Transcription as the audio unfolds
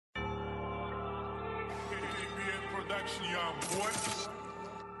production, young boy.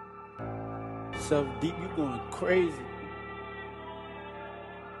 Self deep, you going crazy.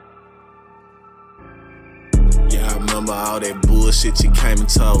 Yeah, I remember all that bullshit you came and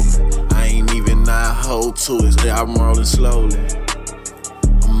told me. I ain't even not hold to it. Yeah, I'm rolling slowly.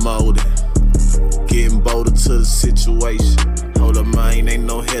 I'm molding, getting bolder to the situation. Hold up, man, ain't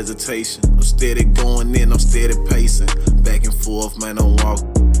no hesitation. I'm steady going in, I'm steady pacing. Back and forth, man, I'm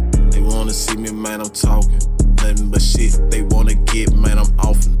walking. They wanna see me, man, I'm talking. Nothing but shit they wanna get, man, I'm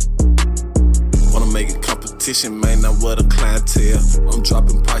offering. Wanna make a competition, man, not what a clientele. I'm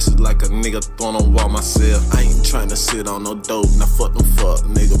dropping prices like a nigga throwing on wall myself. I ain't tryna sit on no dope, now fuck them fuck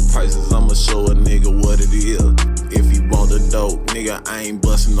nigga prices. I'ma show a nigga what it is. If he want the dope, nigga, I ain't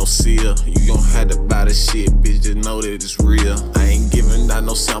busting no seal. You gon' have to buy the shit, bitch, just know that it's real. I ain't giving out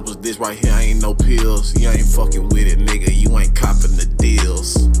no samples, this right here ain't no pills. You ain't fucking with it, nigga, you ain't copping the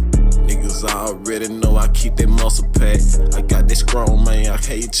deals. Niggas already know I keep that muscle packed. I got that scroll, man, I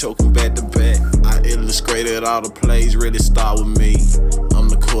hate choking back to back. I illustrated all the plays, really start with me. I'm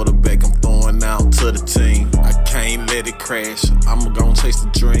the quarterback, I'm throwing out to the team. I can't let it crash, I'm gon' chase the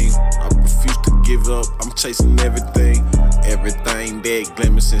dream. I refuse to give up, I'm chasing everything. Everything that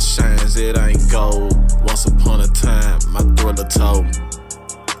glimmers and shines, it ain't gold. Once upon a time, my thriller told me.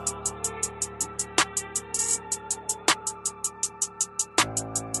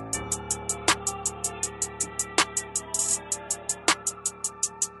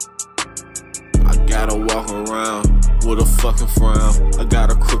 I gotta walk around with a fucking frown. I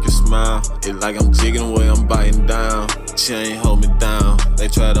got a crooked smile. It like I'm jigging where I'm biting down. She ain't hold me down. They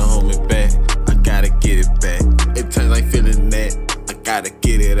try to hold me back. I gotta get it back. It turns like feeling that. I gotta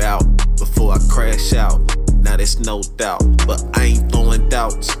get it out before I crash out. Now there's no doubt, but I ain't throwing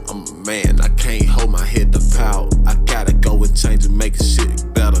doubts. I'm a man, I can't hold my head to pout. I gotta go and change and make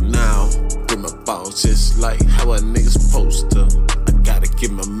shit better now. With my balls just like how a nigga supposed to. I gotta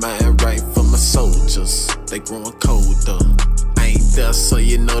get my mind right for my soldiers. They growing colder. I ain't there, so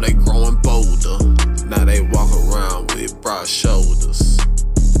you know they growing bolder. Now they walk around with broad shoulders.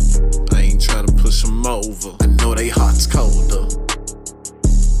 I ain't tryna push them over. I know they hearts colder.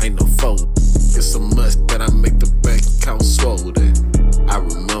 Ain't no fold. It's so much that I make the bank account swollen. I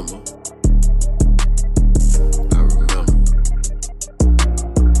remember